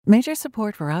Major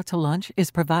support for Out to Lunch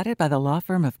is provided by the law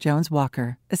firm of Jones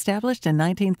Walker, established in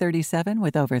 1937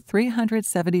 with over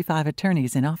 375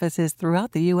 attorneys in offices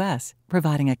throughout the U.S.,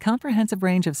 providing a comprehensive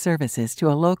range of services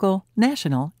to a local,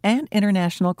 national, and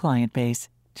international client base.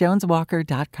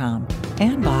 JonesWalker.com.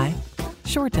 And by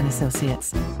Shorten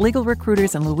Associates, legal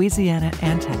recruiters in Louisiana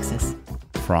and Texas.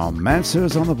 From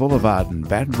Mansers on the Boulevard in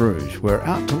Baton Rouge, we're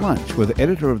out to lunch with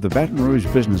editor of the Baton Rouge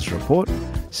Business Report,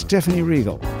 Stephanie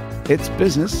Riegel. It's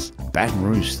business Baton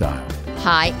Rouge style.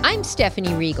 Hi, I'm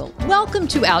Stephanie Riegel. Welcome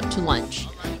to Out to Lunch.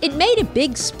 It made a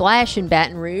big splash in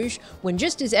Baton Rouge when,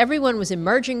 just as everyone was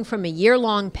emerging from a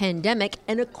year-long pandemic,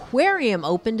 an aquarium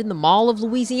opened in the Mall of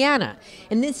Louisiana.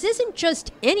 And this isn't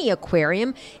just any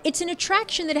aquarium, it's an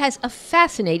attraction that has a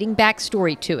fascinating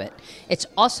backstory to it. It's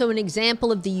also an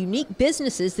example of the unique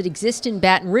businesses that exist in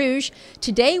Baton Rouge.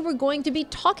 Today we're going to be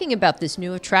talking about this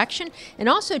new attraction and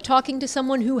also talking to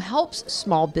someone who helps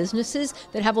small businesses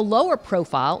that have a lower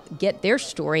profile get their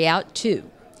story out too.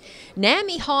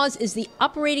 Nami Hawes is the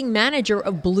operating manager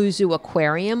of Blue Zoo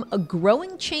Aquarium, a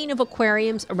growing chain of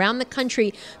aquariums around the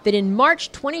country that in March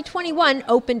 2021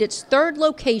 opened its third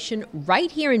location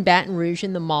right here in Baton Rouge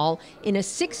in the mall in a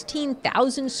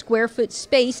 16,000 square foot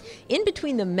space in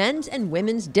between the men's and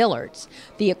women's Dillards.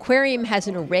 The aquarium has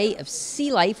an array of sea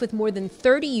life with more than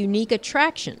 30 unique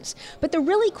attractions. But the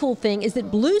really cool thing is that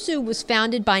Blue Zoo was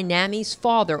founded by Nami's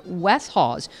father, Wes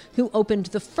Hawes, who opened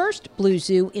the first Blue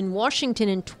Zoo in Washington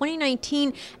in 2019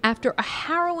 after a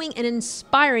harrowing and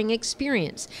inspiring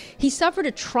experience. He suffered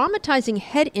a traumatizing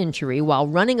head injury while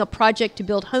running a project to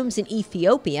build homes in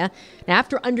Ethiopia. And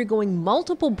after undergoing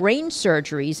multiple brain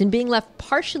surgeries and being left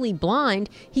partially blind,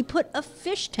 he put a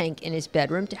fish tank in his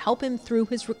bedroom to help him through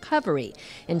his recovery,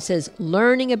 and says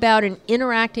learning about and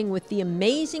interacting with the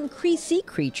amazing sea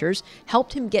creatures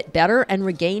helped him get better and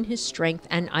regain his strength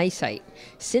and eyesight.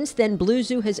 Since then, Blue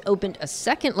Zoo has opened a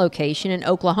second location in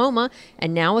Oklahoma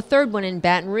and now a third one in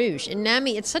Baton Rouge. And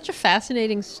Nami, it's such a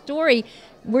fascinating story.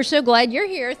 We're so glad you're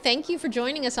here. Thank you for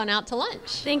joining us on Out to Lunch.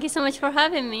 Thank you so much for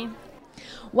having me.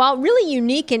 While really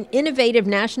unique and innovative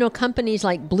national companies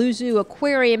like Blue Zoo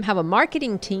Aquarium have a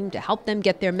marketing team to help them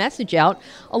get their message out,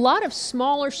 a lot of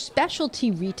smaller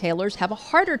specialty retailers have a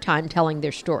harder time telling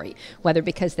their story, whether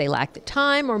because they lack the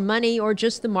time or money or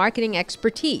just the marketing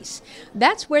expertise.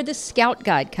 That's where the Scout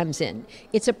Guide comes in.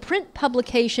 It's a print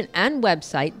publication and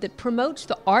website that promotes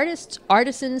the artists,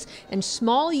 artisans, and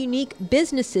small unique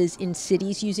businesses in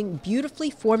cities using beautifully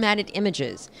formatted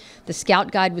images. The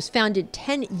Scout Guide was founded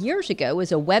 10 years ago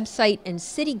as a website and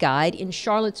city guide in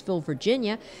Charlottesville,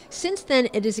 Virginia. Since then,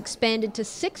 it has expanded to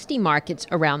 60 markets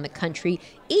around the country,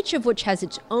 each of which has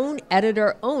its own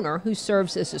editor-owner who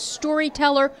serves as a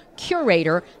storyteller,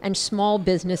 curator, and small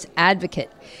business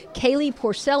advocate. Kaylee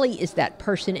Porcelli is that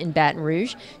person in Baton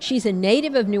Rouge. She's a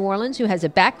native of New Orleans who has a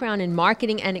background in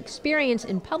marketing and experience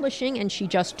in publishing, and she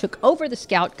just took over the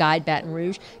Scout Guide Baton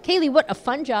Rouge. Kaylee, what a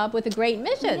fun job with a great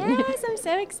mission. Yes, I'm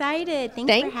so excited.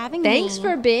 Thanks for having me. Thanks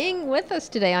for being with us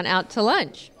today on Out to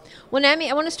Lunch. Well,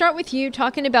 Nami, I want to start with you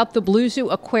talking about the Blue Zoo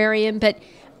Aquarium, but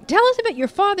tell us about your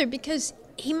father, because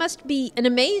he must be an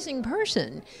amazing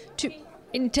person.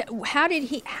 How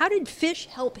did fish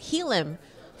help heal him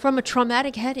from a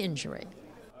traumatic head injury?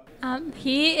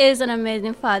 He is an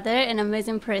amazing father, an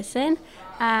amazing person.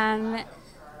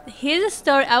 Here's a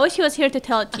story. I wish he was here to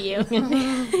tell it to you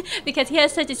because he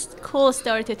has such a cool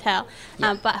story to tell.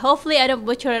 Yeah. But hopefully I don't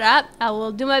butcher it up. I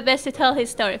will do my best to tell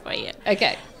his story for you.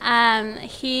 Okay.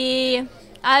 He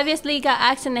obviously got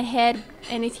axed in the head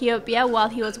in Ethiopia while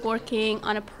he was working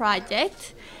on a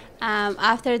project.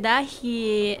 After that,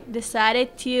 he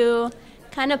decided to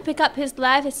kind of pick up his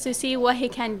life to see what he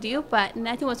can do, but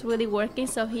nothing was really working.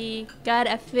 So he got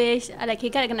a fish, he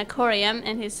got an aquarium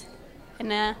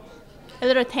in a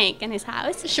little tank in his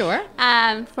house. Sure.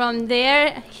 From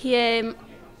there,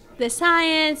 the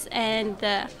science and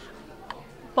the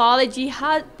biology,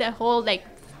 how the whole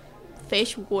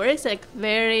fish works,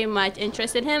 very much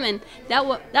interested him, and that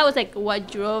was what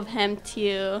drove him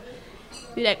to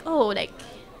be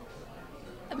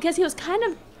because he was kind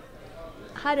of,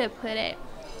 how do I put it?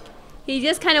 He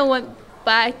just kind of went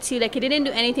back to he didn't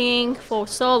do anything for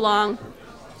so long,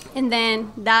 and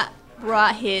then that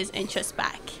brought his interest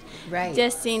back. Right.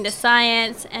 Just seeing the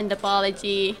science and the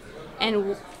biology,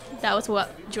 and that was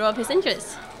what drove his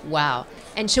interest. Wow.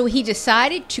 And so he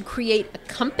decided to create a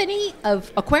company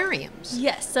of aquariums.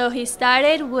 Yes, so he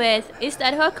started with East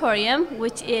Idaho Aquarium,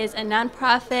 which is a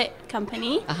nonprofit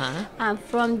company. Uh-huh.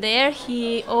 From there,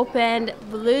 he opened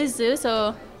Blue Zoo.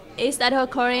 So East Idaho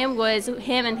Aquarium was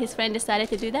him and his friend decided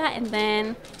to do that, and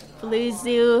then Blue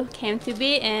Zoo came to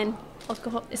be, and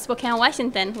Spokane,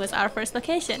 Washington was our first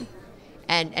location.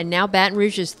 And now Baton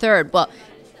Rouge is third. Well,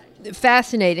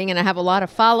 fascinating, and I have a lot of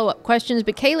follow-up questions.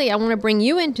 But Kaylee, I want to bring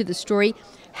you into the story.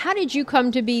 How did you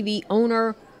come to be the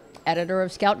owner, editor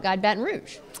of Scout Guide Baton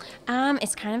Rouge?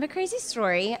 It's kind of a crazy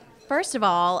story. First of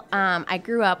all, I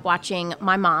grew up watching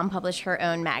my mom publish her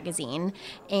own magazine,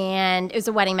 and it was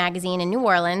a wedding magazine in New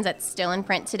Orleans that's still in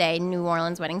print today, New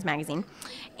Orleans Weddings Magazine.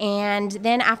 And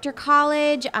then after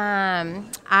college,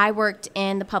 I worked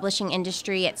in the publishing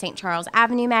industry at St. Charles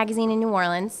Avenue Magazine in New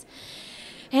Orleans.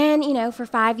 And, for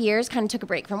 5 years, kind of took a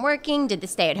break from working, did the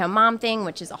stay-at-home mom thing,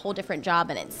 which is a whole different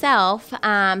job in itself.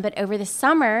 But over the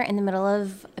summer, in the middle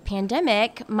of a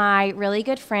pandemic, my really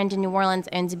good friend in New Orleans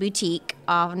owns a boutique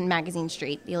on Magazine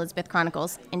Street, the Elizabeth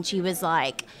Chronicles, and she was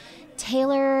like,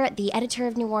 Taylor, the editor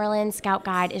of New Orleans Scout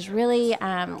Guide, is really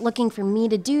looking for me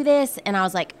to do this. And I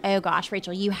was like, oh gosh,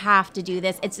 Rachel, you have to do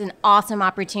this. It's an awesome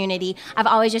opportunity. I've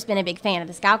always just been a big fan of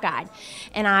the Scout Guide.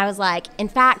 And I was like, in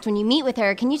fact, when you meet with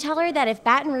her, can you tell her that if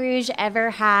Baton Rouge ever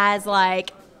has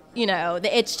the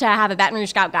itch to have a Baton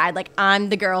Rouge Scout Guide, I'm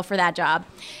the girl for that job.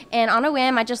 And on a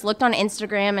whim, I just looked on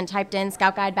Instagram and typed in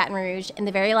Scout Guide Baton Rouge. And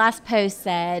the very last post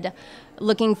said,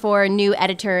 looking for a new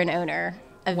editor and owner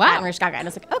of Baton Rouge Scout Guide. I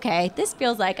was like, okay, this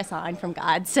feels like a sign from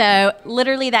God. So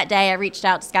literally that day I reached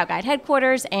out to Scout Guide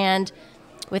headquarters, and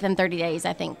within 30 days,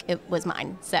 I think it was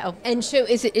mine. So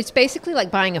it's basically like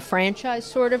buying a franchise,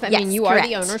 sort of? I mean, you correct. are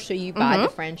the owner, so you buy the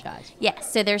franchise.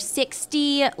 Yes. So there's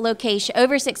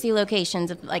over 60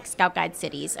 locations of Scout Guide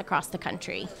cities across the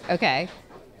country. Okay.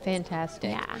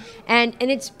 Fantastic. Yeah. And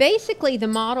it's basically, the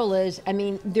model is,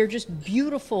 they're just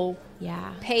beautiful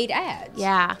paid ads.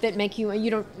 Yeah. That make you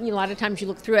don't, a lot of times you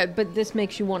look through it, but this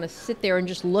makes you want to sit there and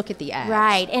just look at the ads.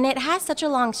 Right. And it has such a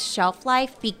long shelf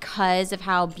life because of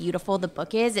how beautiful the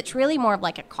book is. It's really more of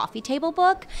like a coffee table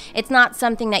book. It's not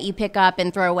something that you pick up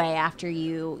and throw away after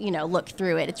you look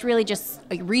through it. It's really just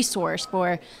a resource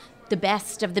for the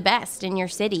best of the best in your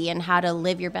city and how to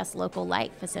live your best local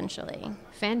life, essentially.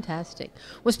 Fantastic.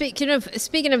 Well, speaking of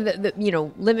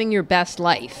the living your best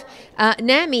life,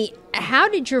 Nami, how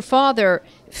did your father?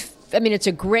 It's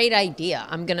a great idea.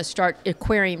 I'm going to start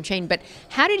aquarium chain, but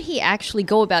how did he actually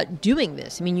go about doing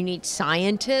this? You need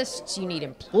scientists, you need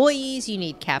employees, you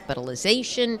need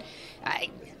capitalization.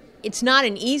 It's not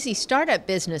an easy startup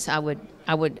business, I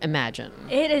would imagine.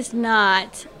 It is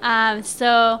not.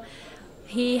 So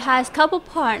he has a couple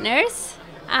partners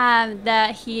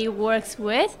that he works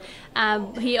with.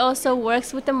 He also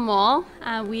works with the mall.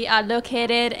 We are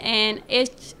located in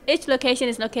each location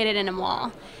is located in a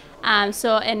mall.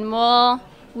 So in mall,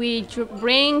 we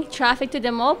bring traffic to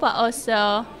the mall, but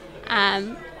also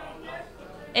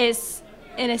is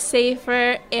in a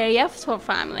safer area for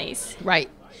families. Right.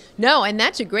 No, and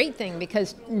that's a great thing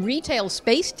because retail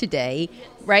space today,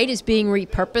 right, is being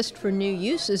repurposed for new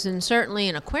uses, and certainly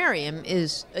an aquarium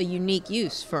is a unique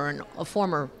use for a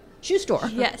former shoe store.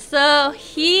 Yes. So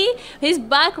his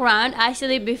background,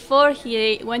 actually, before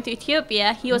he went to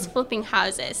Ethiopia, he was flipping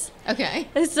houses. Okay.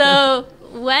 So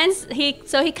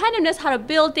he kind of knows how to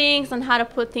build things and how to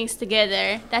put things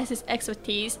together. That's his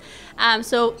expertise.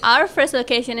 So our first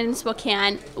location in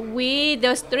Spokane, there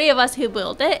was 3 of us who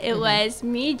built it. It was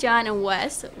me, John, and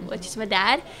Wes, which is my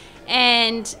dad.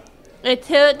 And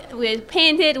we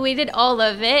painted, we did all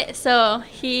of it. So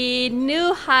he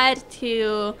knew how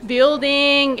to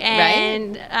building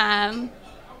and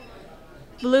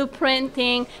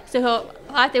blueprinting. So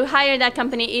after we hired that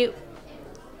company,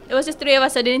 it was just 3 of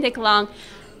us, so it didn't take long.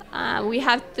 We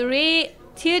have 2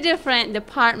 different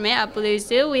departments at Blue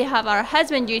Zoo. We have our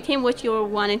husbandry team, which you were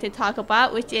wanting to talk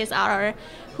about, which is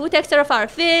who takes care of our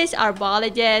fish, our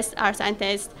biologists, our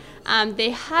scientists. They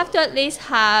have to at least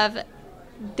have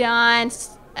done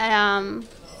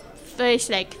fish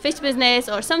business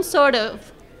or some sort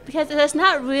of, because it's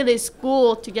not really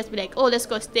school to just be like, oh, let's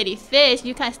go study fish.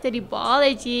 You can study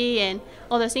biology and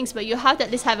all those things, but you have to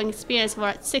at least have an experience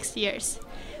for 6 years.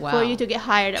 Wow. For you to get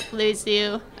hired at Blue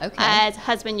Zoo as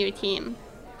husbandry team.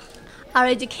 Our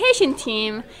education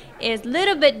team is a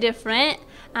little bit different,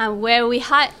 where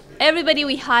everybody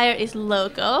we hire is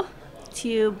local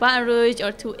to Baton Rouge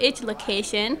or to each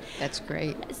location. That's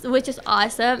great. Which is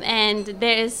awesome, and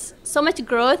there is so much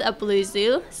growth at Blue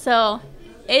Zoo. So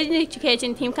an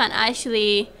education team can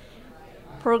actually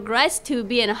progress to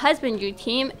be in a husbandry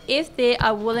team if they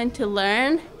are willing to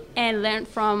learn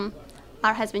from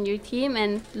our husbandry team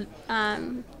and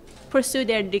pursue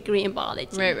their degree in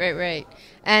biology. Right.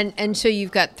 And so you've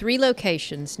got 3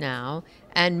 locations now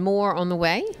and more on the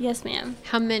way? Yes, ma'am.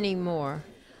 How many more?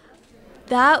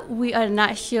 That we are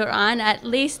not sure on. At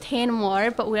least 10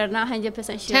 more, but we are not 100%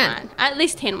 sure 10. on. At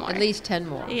least 10 more. At least 10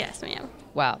 more. Yes, ma'am.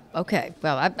 Wow. Okay.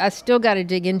 Well, I still got to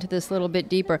dig into this a little bit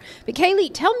deeper. But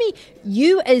Kaylee, tell me,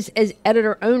 you as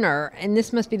editor owner, and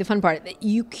this must be the fun part, that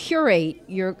you curate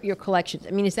your collections.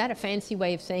 I mean, is that a fancy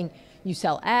way of saying you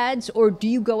sell ads, or do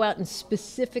you go out and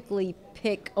specifically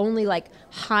pick only like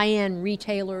high-end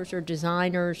retailers or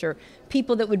designers or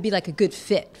people that would be like a good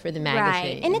fit for the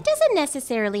magazine? Right. And it doesn't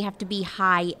necessarily have to be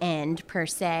high-end per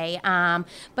se,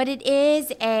 but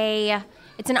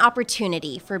it's an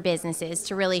opportunity for businesses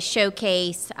to really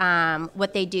showcase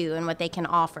what they do and what they can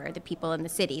offer the people in the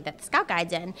city that the Scout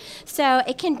Guide's in. So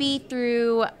it can be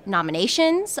through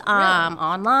nominations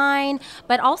online,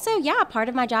 but also, part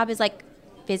of my job is like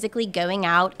physically going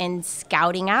out and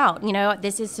scouting out. You know,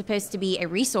 this is supposed to be a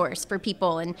resource for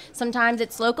people, and sometimes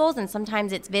it's locals and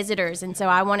sometimes it's visitors, and so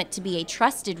I want it to be a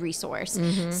trusted resource.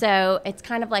 So it's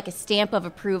kind of like a stamp of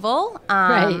approval.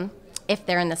 If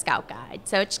they're in the Scout Guide.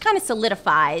 So it just kind of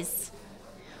solidifies.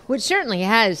 Which certainly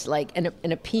has like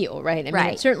an appeal, right? I mean,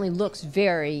 it certainly looks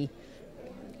very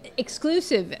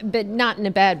exclusive, but not in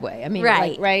a bad way. I mean,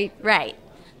 Right.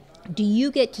 Do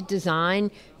you get to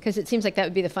design? Because it seems like that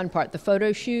would be the fun part, the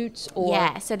photo shoots,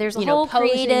 or so there's a whole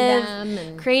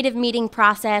creative meeting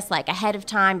process, like ahead of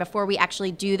time before we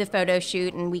actually do the photo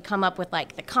shoot, and we come up with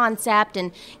like the concept.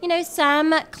 And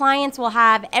some clients will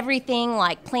have everything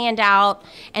like planned out,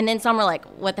 and then some are like,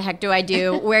 "What the heck do I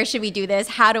do? Where should we do this?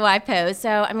 How do I pose?"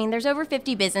 So I mean, there's over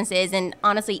 50 businesses, and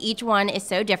honestly, each one is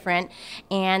so different.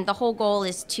 And the whole goal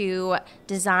is to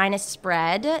design a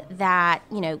spread that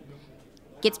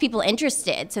gets people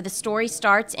interested. So the story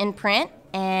starts in print,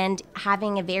 and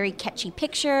having a very catchy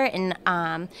picture and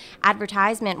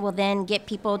advertisement will then get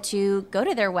people to go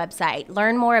to their website,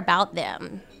 learn more about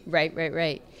them.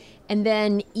 Right. And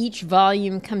then each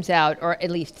volume comes out, or at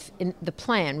least the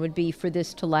plan would be for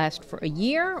this to last for a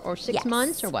year or 6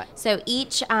 months or what? So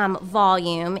each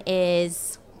volume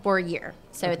is for a year.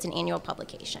 So it's an annual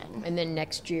publication. And then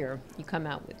next year you come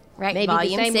out with maybe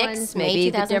volume the same 6, ones, May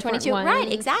maybe 2022. Right,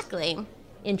 Right, exactly.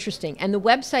 Interesting. And the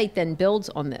website then builds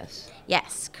on this?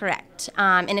 Yes, correct.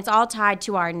 And it's all tied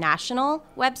to our national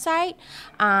website.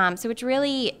 So it's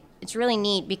really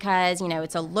neat because,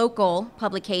 it's a local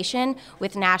publication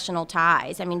with national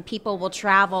ties. I mean, people will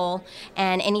travel,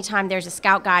 and anytime there's a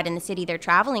Scout Guide in the city they're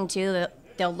traveling to,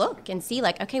 they'll look and see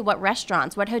like, okay, what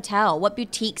restaurants, what hotel, what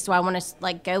boutiques do I want to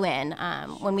like go in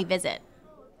when we visit.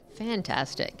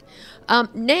 Fantastic.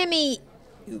 Nami,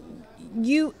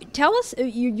 you tell us,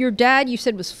 your dad, you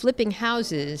said, was flipping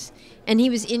houses, and he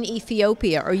was in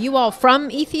Ethiopia. Are you all from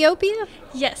Ethiopia?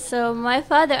 Yes, so my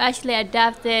father actually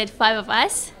adopted 5 of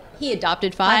us. He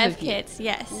adopted 5 of you? 5 kids,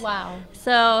 yes. Wow.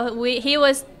 So he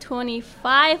was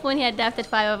 25 when he adopted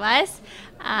 5 of us.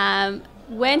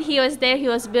 When he was there, he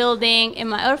was building, in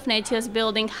my orphanage, he was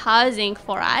building housing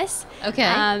for us. Okay.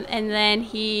 And then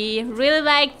he really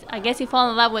I guess he fell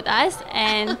in love with us,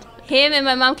 and him and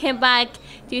my mom came back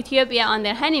to Ethiopia on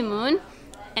their honeymoon,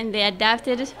 and they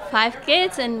adopted 5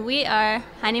 kids, and we are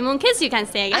honeymoon kids, you can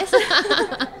say, I guess.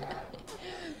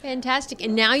 Fantastic.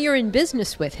 And now you're in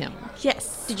business with him.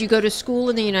 Yes. Did you go to school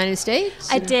in the United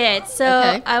States? I did.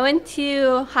 So I went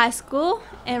to high school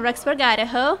in Rexburg,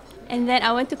 Idaho, and then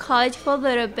I went to college for a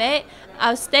little bit.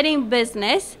 I was studying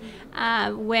business.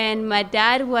 When my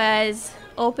dad was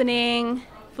opening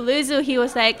Fluzu, he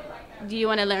was like, do you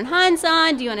want to learn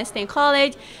hands-on? Do you want to stay in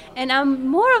college? And I'm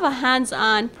more of a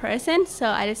hands-on person, so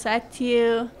I decided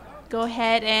to go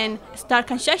ahead and start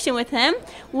construction with him,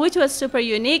 which was super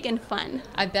unique and fun.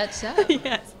 I bet so.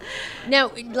 Yes.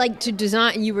 Now, like to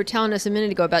design, you were telling us a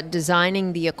minute ago about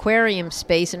designing the aquarium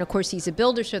space, and of course he's a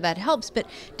builder, so that helps, but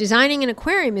designing an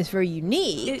aquarium is very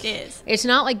unique. It is. It's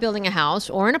not like building a house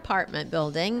or an apartment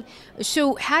building.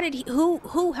 So how did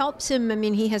who helps him? I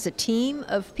mean, he has a team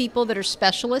of people that are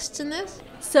specialists in this?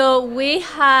 So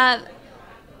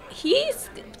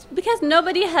because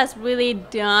nobody has really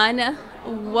done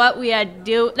what we are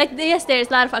doing. Like, yes, there's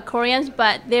a lot of aquariums,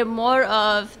 but they're more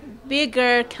of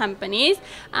bigger companies.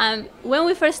 When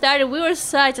we first started, we were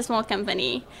such a small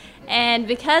company, and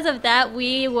because of that,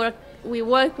 we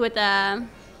worked with a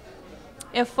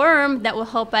firm that will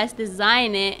help us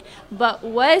design it. But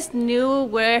Wes knew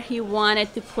where he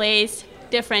wanted to place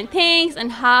different things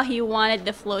and how he wanted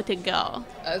the flow to go.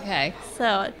 Okay.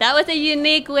 So that was a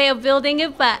unique way of building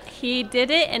it, but he did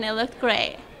it and it looked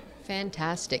great.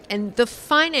 Fantastic. And the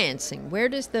financing, where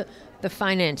does the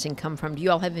financing come from? Do you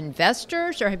all have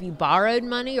investors, or have you borrowed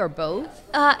money, or both?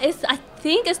 I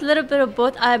think it's a little bit of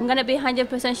both. I'm going to be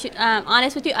 100%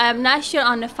 honest with you. I'm not sure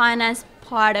on the finance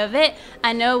part of it.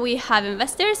 I know we have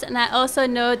investors, and I also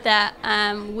know that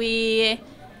we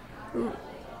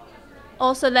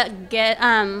also get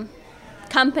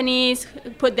companies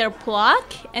put their plug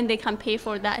and they can pay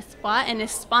for that spot and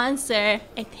sponsor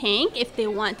a tank if they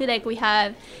want to. Like we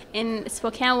have in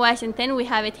Spokane, Washington, we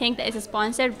have a tank that is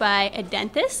sponsored by a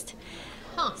dentist.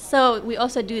 So we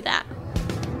also do that.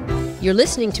 You're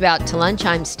listening to Out to Lunch.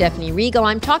 I'm Stephanie Regal.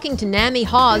 I'm talking to Nami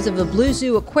Hawes of the Blue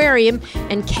Zoo Aquarium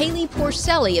and Kaylee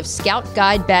Porcelli of Scout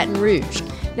Guide Baton Rouge.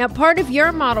 Now, part of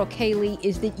your model, Kaylee,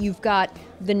 is that you've got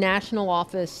the national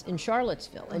office in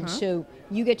Charlottesville. And so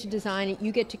you get to design it,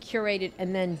 you get to curate it,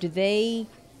 and then do they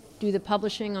do the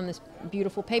publishing on this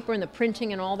beautiful paper and the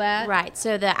printing and all that? Right.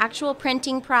 So the actual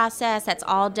printing process, that's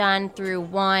all done through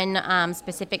one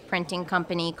specific printing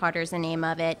company. Carter's the name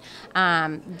of it.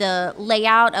 The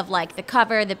layout of like the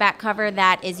cover, the back cover,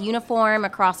 that is uniform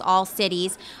across all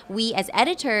cities. We as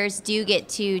editors do get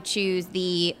to choose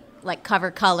the like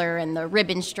cover color and the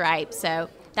ribbon stripe. So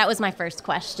that was my first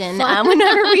question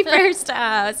whenever we first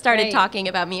started talking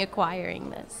about me acquiring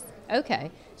this.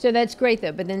 Okay. So that's great,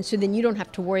 though. But then you don't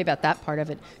have to worry about that part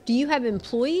of it. Do you have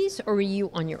employees, or are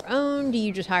you on your own? Do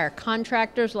you just hire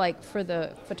contractors, like for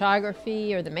the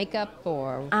photography or the makeup,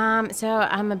 or? So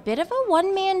I'm a bit of a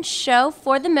one-man show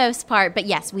for the most part, but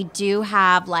yes, we do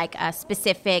have like a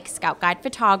specific Scout Guide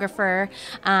photographer,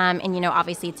 and you know,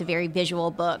 obviously it's a very visual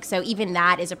book, so even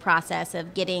that is a process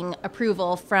of getting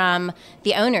approval from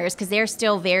the owners because they're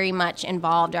still very much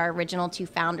involved. Our original two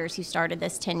founders who started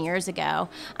this 10 years ago,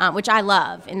 which I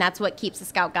love. And that's what keeps the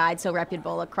Scout Guide so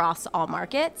reputable across all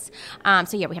markets.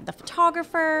 So yeah, we have the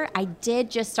photographer. I did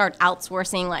just start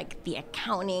outsourcing like the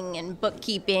accounting and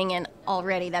bookkeeping, and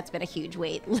already that's been a huge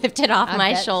weight lifted off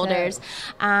my shoulders.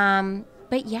 So.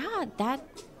 But yeah, that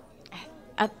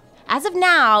as of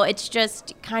now, it's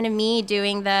just kind of me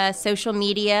doing the social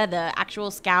media, the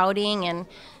actual scouting, and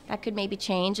that could maybe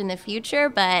change in the future.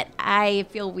 But I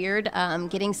feel weird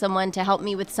getting someone to help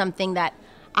me with something that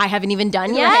I haven't even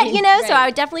done yet, you know, so I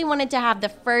definitely wanted to have the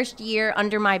first year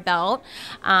under my belt,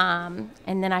 and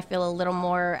then I feel a little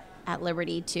more at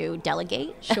liberty to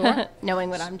delegate, knowing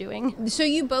what I'm doing. So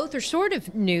you both are sort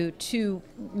of new to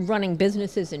running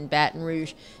businesses in Baton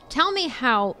Rouge. Tell me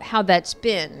how that's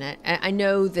been. I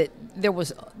know that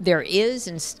there is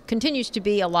and continues to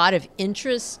be a lot of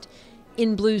interest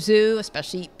in Blue Zoo,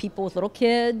 especially people with little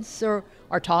kids are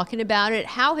talking about it.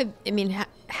 How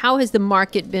has the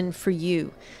market been for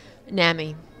you,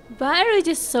 Nami? Baton Rouge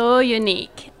is so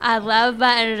unique. I love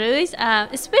Baton Rouge,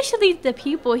 especially the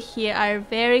people here are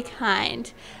very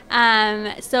kind.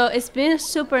 So it's been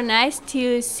super nice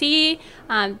to see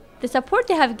the support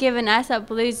they have given us at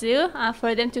Blue Zoo,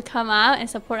 for them to come out and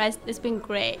support us. It's been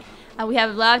great. We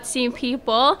have loved seeing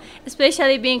people,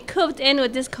 especially being cooped in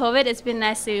with this COVID. It's been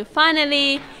nice to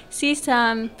finally see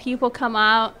some people come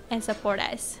out and support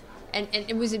us.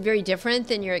 And was it very different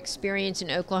than your experience in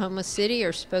Oklahoma City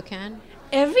or Spokane?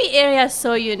 Every area is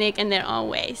so unique in their own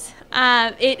ways.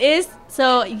 It is,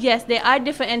 so yes, they are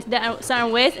different in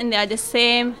certain ways, and they are the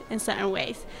same in certain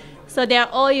ways. So they are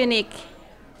all unique.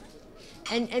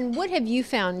 And what have you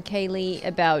found, Kaylee,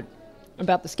 about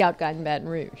the Scout Guide in Baton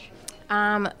Rouge?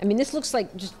 This looks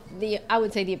like just I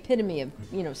would say the epitome of,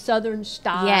 Southern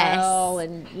style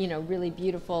and, really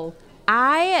beautiful.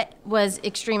 I was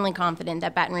extremely confident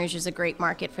that Baton Rouge is a great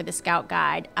market for the Scout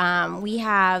Guide. We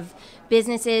have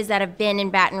businesses that have been in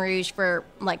Baton Rouge for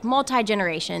like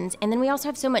multi-generations, and then we also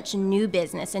have so much new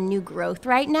business and new growth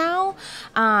right now.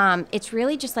 It's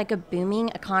really just like a booming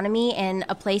economy and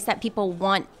a place that people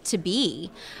want to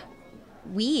be.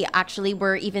 We actually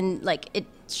were even it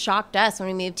shocked us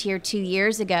when we moved here 2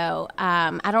 years ago.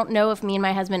 I don't know if me and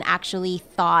my husband actually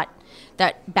thought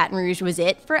that Baton Rouge was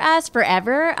it for us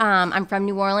forever. I'm from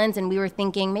New Orleans, and we were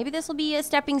thinking maybe this will be a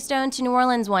stepping stone to New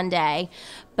Orleans one day,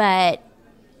 but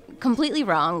completely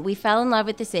wrong. We fell in love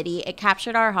with the city. It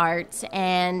captured our hearts,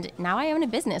 and now I own a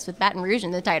business with Baton Rouge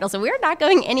in the title, so we're not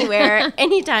going anywhere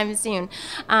anytime soon.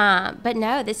 But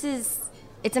no,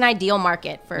 it's an ideal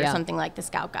market for something like the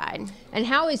Scout Guide. And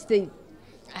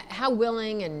how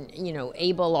willing and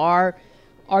able are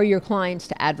your clients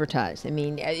to advertise?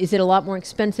 Is it a lot more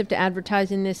expensive to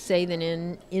advertise in this, say, than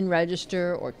in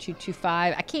Register or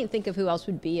 225? I can't think of who else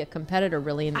would be a competitor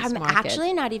really in this market. I'm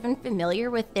actually not even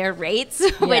familiar with their rates,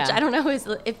 which I don't know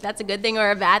if that's a good thing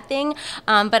or a bad thing.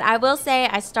 But I will say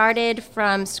I started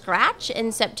from scratch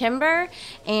in September,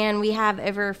 and we have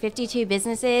over 52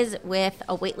 businesses with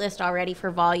a wait list already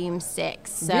for Volume 6.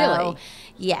 So, really?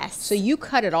 Yes. So you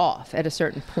cut it off at a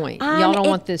certain point. Y'all don't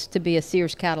want this to be a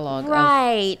Sears catalog.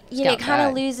 Right. Right. You know, it kind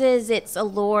of loses its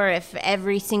allure if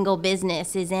every single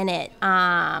business is in it.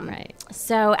 Right.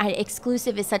 So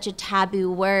exclusive is such a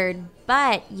taboo word.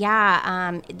 But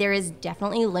yeah, there is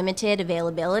definitely limited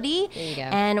availability. There you go.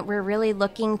 And we're really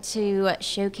looking to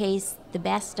showcase the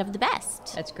best of the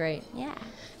best. That's great. Yeah.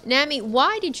 Nami,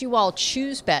 why did you all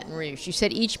choose Baton Rouge? You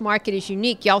said each market is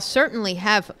unique. Y'all certainly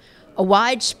have a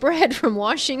wide spread from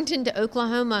Washington to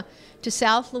Oklahoma to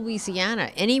South Louisiana.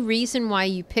 Any reason why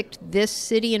you picked this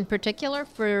city in particular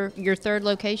for your third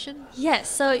location? Yes,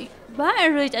 so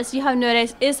Baton Rouge, as you have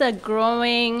noticed, is a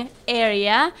growing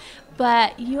area,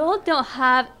 but you don't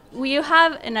have, you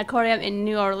have an aquarium in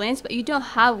New Orleans, but you don't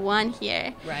have one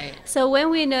here. Right. So when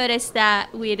we noticed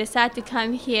that, we decided to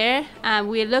come here.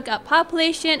 We look at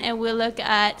population and we look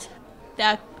at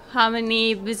how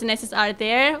many businesses are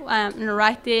there,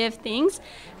 interactive things,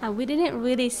 and we didn't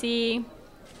really see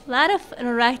a lot of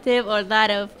interactive or a lot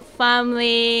of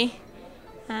family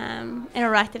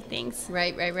interactive things.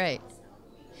 Right.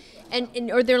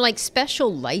 And are there like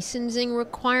special licensing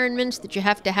requirements that you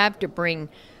have to bring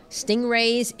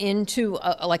stingrays into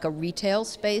like a retail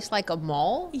space, like a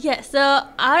mall? Yes, so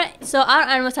our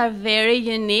animals are very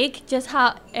unique, just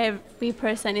how every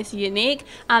person is unique.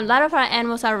 A lot of our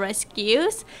animals are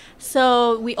rescues.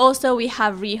 So we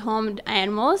have rehomed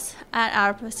animals at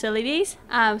our facilities.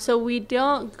 So we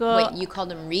don't go... Wait, you call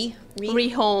them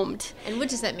rehomed. And what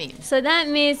does that mean? So that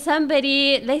means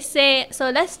somebody,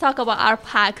 let's talk about our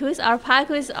pacus. Our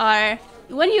pacus are...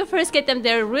 When you first get them,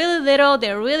 they're really little,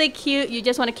 they're really cute. You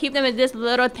just want to keep them in this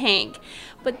little tank.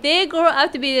 But they grow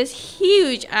up to be these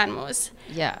huge animals.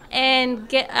 Yeah. And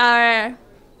our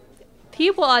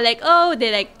people are like, oh,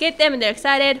 they like get them and they're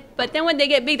excited. But then when they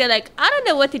get big, they're like, I don't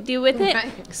know what to do with it.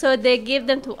 Right. So they give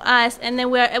them to us, and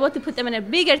then we're able to put them in a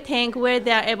bigger tank where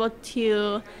they're able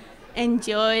to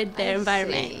enjoy their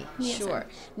environment. Yes, sure.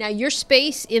 Now your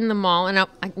space in the mall, and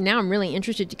now I'm really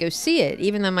interested to go see it,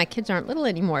 even though my kids aren't little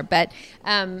anymore. But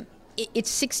it's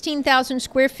 16,000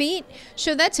 square feet,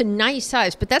 so that's a nice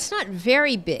size. But that's not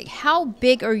very big. How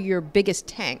big are your biggest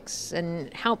tanks,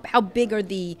 and how big are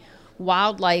the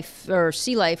wildlife or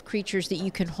sea life creatures that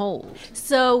you can hold?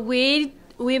 So we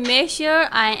make sure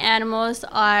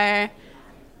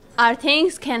our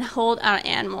tanks can hold our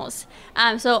animals.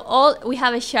 We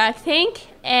have a shark tank,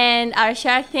 and our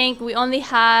shark tank, we only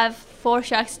have 4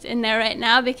 sharks in there right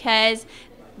now because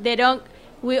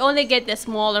we only get the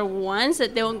smaller ones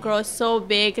that don't grow so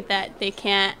big that we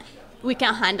can't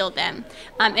handle them.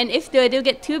 And if they do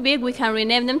get too big, we can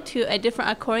rename them to a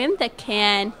different aquarium that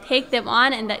can take them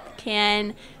on and that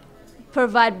can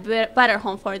provide better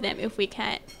home for them if we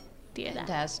can't do that.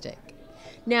 Fantastic.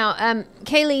 Now,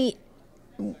 Kaylee,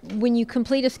 when you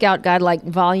complete a Scout Guide, like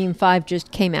Volume 5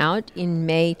 just came out in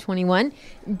May 21,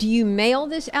 do you mail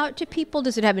this out to people?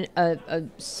 Does it have a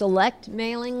select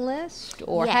mailing list?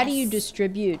 Or how do you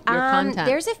distribute your content?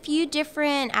 There's a few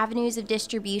different avenues of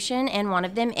distribution, and one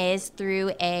of them is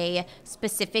through a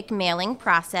specific mailing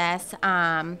process.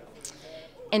 And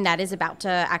that is about to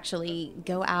actually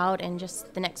go out in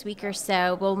just the next week or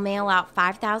so. We'll mail out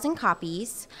 5,000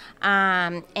 copies,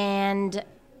 and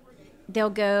they'll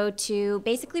go to,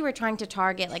 basically we're trying to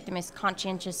target like the most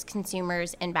conscientious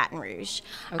consumers in Baton Rouge.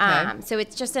 Okay. So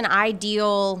it's just an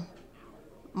ideal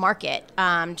market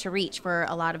to reach for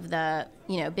a lot of the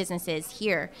businesses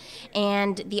here.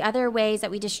 And the other ways that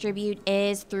we distribute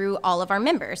is through all of our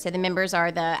members. So the members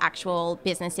are the actual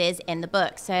businesses in the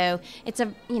book. So it's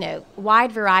a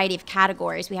wide variety of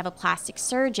categories. We have a plastic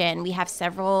surgeon. We have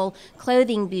several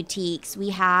clothing boutiques.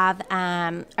 We have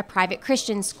a private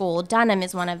Christian school. Dunham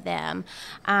is one of them.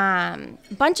 A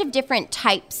bunch of different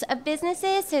types of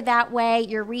businesses. So that way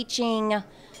you're reaching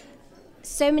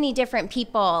so many different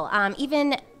people,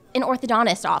 even an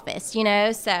orthodontist office,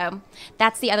 so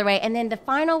that's the other way. And then the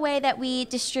final way that we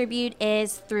distribute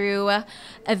is through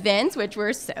events, which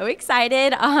we're so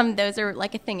excited. Those are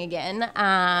like a thing again.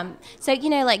 So,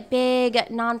 like big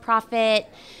nonprofit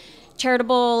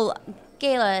charitable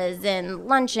galas and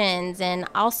luncheons, and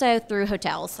also through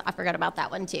hotels. I forgot about that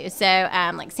one too. So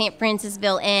like St.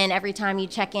 Francisville Inn, every time you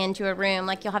check into a room,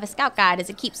 like you'll have a Scout Guide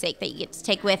as a keepsake that you get to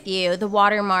take with you. The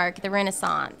Watermark, the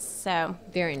Renaissance. So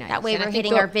very nice. That way we're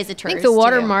hitting our visitors. I think the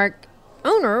Watermark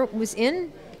owner was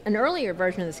in an earlier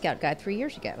version of the Scout Guide 3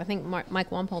 years ago. I think Mike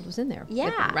Wampold was in there.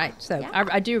 Yeah. Right. So yeah.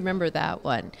 I do remember that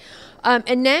one.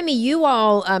 And Nami, you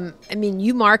all,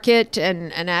 you market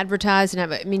and advertise.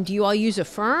 Do you all use a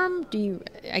firm?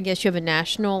 I guess you have a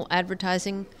national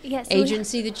advertising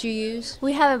agency that you use?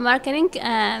 We have a marketing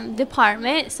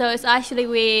department. So it's actually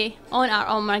we own our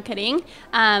own marketing.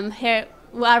 Here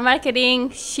our marketing,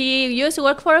 she used to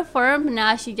work for a firm.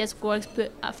 Now she just works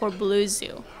for Blue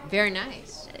Zoo. Very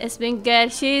nice. It's been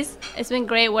good. It's been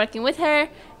great working with her,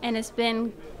 and it's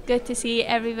been good to see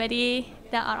everybody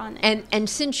that are on it. And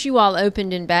since you all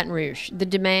opened in Baton Rouge, the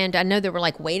demand, I know there were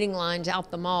like waiting lines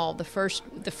out the mall the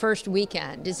first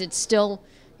weekend. Is it still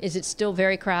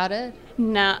very crowded?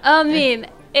 No, I mean,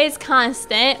 it's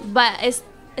constant, but it's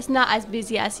not as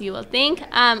busy as you will think.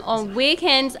 On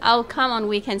weekends, I'll come on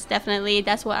weekends definitely.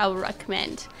 That's what I would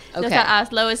recommend. Okay. Those are our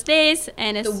slowest days,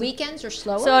 and it's The weekends are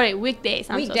slower? Sorry, weekdays.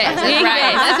 Weekdays, So sorry. that's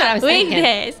right. That's what I was thinking.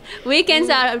 Weekdays. Weekends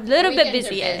are a little bit Weekends are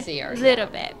busier. busier, Little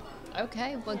bit.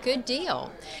 Okay, well, good deal.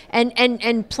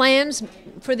 And plans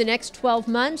for the next 12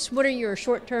 months? What are your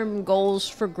short-term goals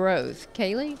for growth?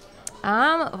 Kaylee?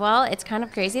 Well, it's kind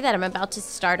of crazy that I'm about to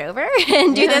start over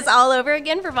and do this all over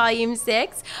again for Volume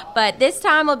 6. But this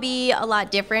time will be a lot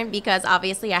different because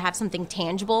obviously I have something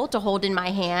tangible to hold in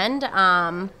my hand.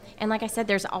 And like I said,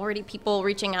 there's already people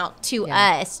reaching out to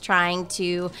us trying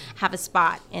to have a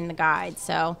spot in the guide.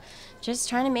 So just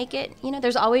trying to make it,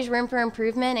 there's always room for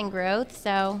improvement and growth.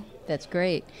 So That's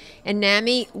great. And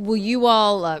Nami, will you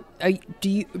all,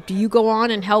 do you go on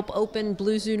and help open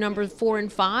Blue Zoo number 4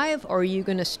 and 5, or are you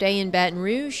going to stay in Baton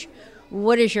Rouge?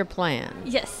 What is your plan?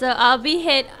 Yes, so I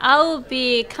will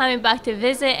be coming back to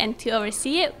visit and to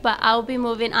oversee it, but I'll be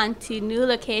moving on to new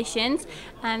locations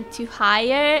to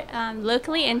hire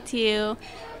locally and to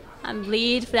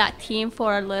lead for that team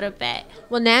for a little bit.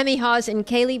 Well, Nami Hawes and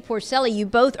Kaylee Porcelli, you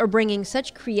both are bringing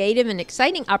such creative and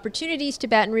exciting opportunities to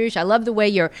Baton Rouge. I love the way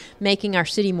you're making our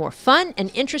city more fun and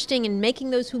interesting and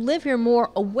making those who live here more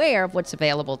aware of what's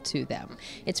available to them.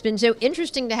 It's been so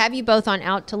interesting to have you both on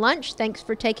Out to Lunch. Thanks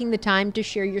for taking the time to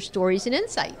share your stories and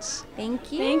insights.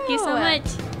 thank you. Thank you so much.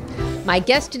 My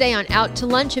guests today on Out to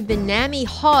Lunch have been Nami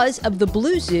Hawes of the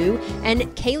Blue Zoo and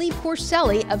Kaylee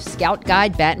Porcelli of Scout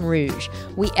Guide Baton Rouge.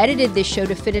 We edited this show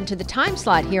to fit into the time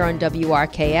slot here on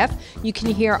WRKF. You can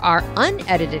hear our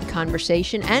unedited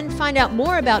conversation and find out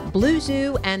more about Blue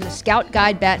Zoo and the Scout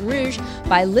Guide Baton Rouge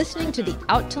by listening to the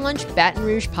Out to Lunch Baton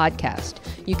Rouge podcast.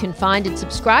 You can find and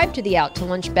subscribe to the Out to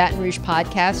Lunch Baton Rouge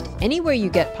podcast anywhere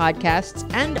you get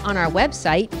podcasts and on our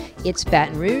website,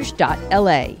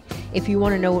 itsbatonrouge.la. If you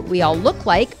want to know what we all look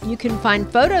like, you can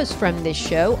find photos from this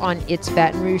show on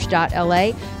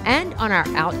itsbatonrouge.la and on our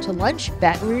Out to Lunch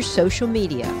Baton Rouge social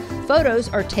media. Photos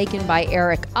are taken by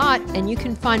Eric Ott, and you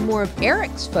can find more of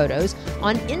Eric's photos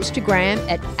on Instagram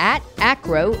at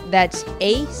Acro, that's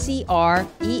ACREAUX.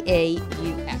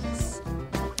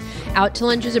 Out to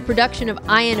Lunch is a production of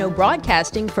INO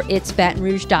Broadcasting for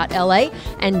itsbatonrouge.la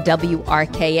and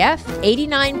WRKF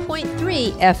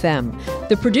 89.3 FM.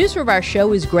 The producer of our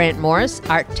show is Grant Morris.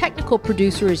 Our technical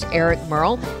producer is Eric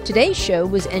Merle. Today's show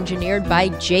was engineered by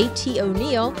J.T.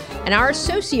 O'Neill, and our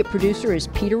associate producer is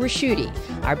Peter Raschuti.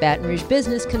 Our Baton Rouge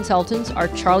business consultants are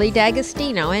Charlie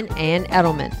D'Agostino and Ann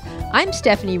Edelman. I'm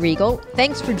Stephanie Riegel.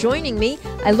 Thanks for joining me.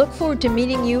 I look forward to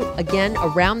meeting you again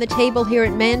around the table here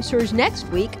at Mansur's next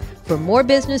week for more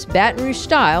business Baton Rouge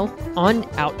style on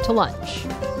Out to Lunch.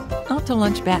 Out to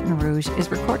Lunch Baton Rouge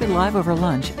is recorded live over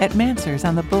lunch at Mansur's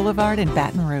on the Boulevard in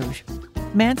Baton Rouge.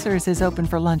 Mansur's is open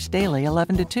for lunch daily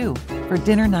 11 to 2, for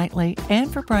dinner nightly,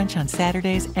 and for brunch on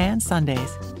Saturdays and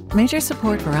Sundays. Major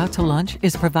support for Out to Lunch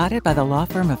is provided by the law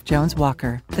firm of Jones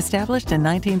Walker, established in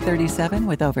 1937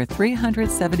 with over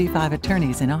 375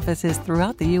 attorneys in offices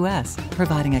throughout the U.S.,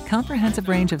 providing a comprehensive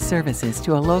range of services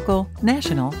to a local,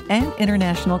 national, and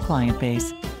international client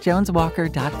base.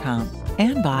 JonesWalker.com.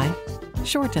 And by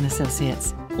Short &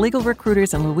 Associates, legal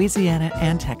recruiters in Louisiana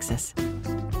and Texas.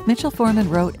 Mitchell Foreman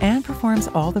wrote and performs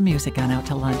all the music on Out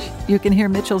to Lunch. You can hear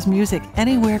Mitchell's music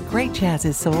anywhere great jazz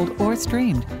is sold or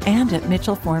streamed, and at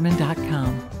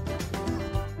mitchellforeman.com.